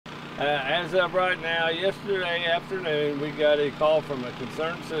As of right now, yesterday afternoon, we got a call from a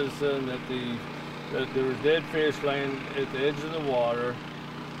concerned citizen that there was dead fish laying at the edge of the water.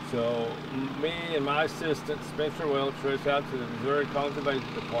 So me and my assistant, Spencer Welch, reached out to the Missouri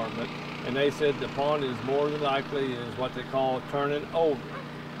Conservation Department, and they said the pond is more than likely is what they call turning over.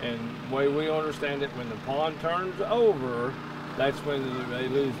 And the way we understand it, when the pond turns over, that's when they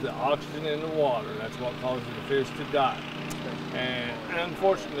lose the oxygen in the water. That's what causes the fish to die. And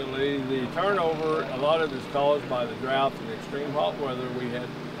unfortunately, the turnover, a lot of it is caused by the drought and the extreme hot weather we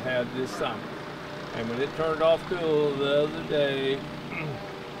had this summer. And when it turned off cool the other day,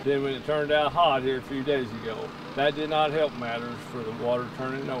 then when it turned out hot here a few days ago, that did not help matters for the water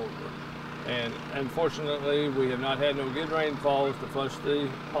turning over. And unfortunately, we have not had no good rainfalls to flush the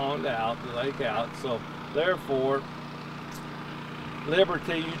pond out, the lake out. So therefore,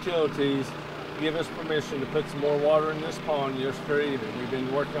 Liberty Utilities give us permission to put some more water in this pond yesterday evening. We've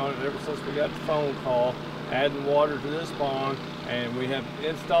been working on it ever since we got the phone call, adding water to this pond, and we have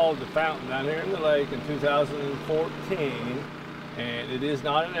installed the fountain down here in the lake in 2014. And it is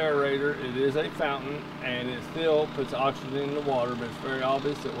not an aerator, it is a fountain, and it still puts oxygen in the water, but it's very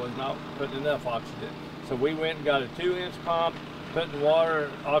obvious it was not putting enough oxygen. So we went and got a 2-inch pump, putting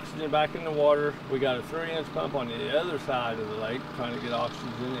oxygen back in the water. We got a 3-inch pump on the other side of the lake trying to get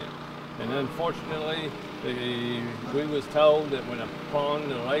oxygen in. And unfortunately, we was told that when a pond,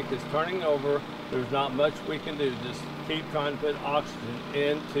 the lake is turning over, there's not much we can do. Just keep trying to put oxygen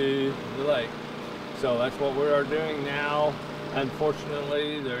into the lake. So that's what we are doing now.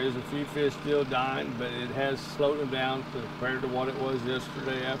 Unfortunately, there is a few fish still dying, but it has slowed them down compared to what it was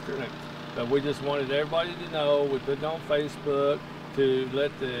yesterday afternoon. But we just wanted everybody to know, we put it on Facebook to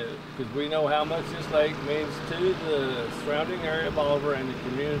because we know how much this lake means to the surrounding area of Bolivar and the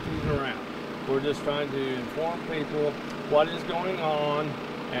communities around. We're just trying to inform people what is going on,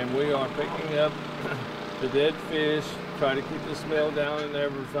 and we are picking up the dead fish, try to keep the smell down and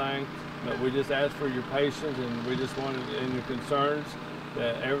everything. But we just ask for your patience, and we just wanted, and your concerns,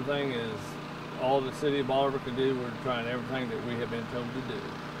 that everything is all the city of Bolivar can do. We're trying everything that we have been told to do.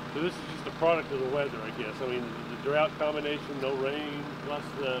 So this is just a product of the weather, I guess. I mean, the drought combination, no rain, plus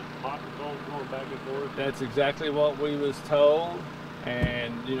the hot and cold going back and forth. That's exactly what we was told.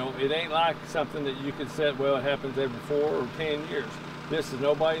 And, you know, it ain't like something that you could say, well, it happens every 4 or 10 years. This is,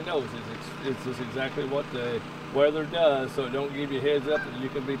 nobody knows. It's just exactly what the weather does, so it don't give you a heads up that you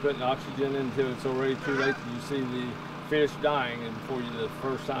can be putting oxygen in until it's already too late that you see the fish dying, and before the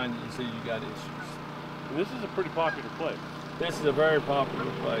first sign you see you got issues. And this is a pretty popular place. This is a very popular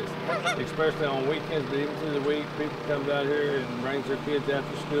place, especially on weekends, but even through the week, people come out here and brings their kids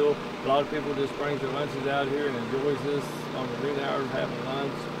after school. A lot of people just brings their lunches out here and enjoys this on the noon hours having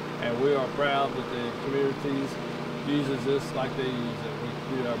lunch, and we are proud that the communities uses this like they use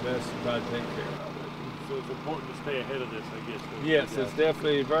it. We do our best to try to take care of it. So it's important to stay ahead of this, I guess. Yes, it's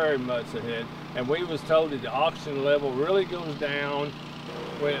definitely very much ahead. And we was told that the oxygen level really goes down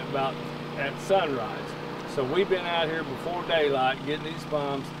when about at sunrise. So we've been out here before daylight getting these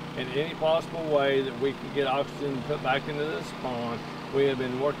pumps in any possible way that we can get oxygen put back into this pond. We have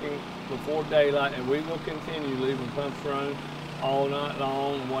been working before daylight, and we will continue leaving pumps running all night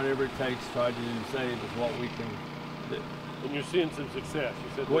long, whatever it takes to try to save is what we can do. And you're seeing some success. You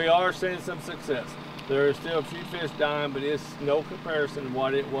said we are seeing some success. There are still a few fish dying, but it's no comparison to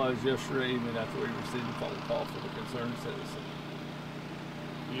what it was yesterday evening after we received a phone call from the concerned citizen.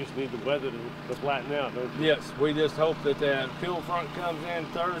 You just need the weather to flatten out, don't you? Yes, we just hope that that cool front comes in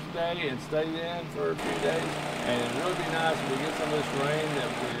Thursday and stays in for a few days. And it would be nice if we get some of this rain, that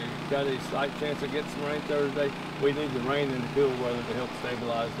we got a slight chance of getting some rain Thursday. We need the rain and the cool weather to help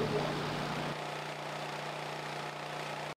stabilize the water.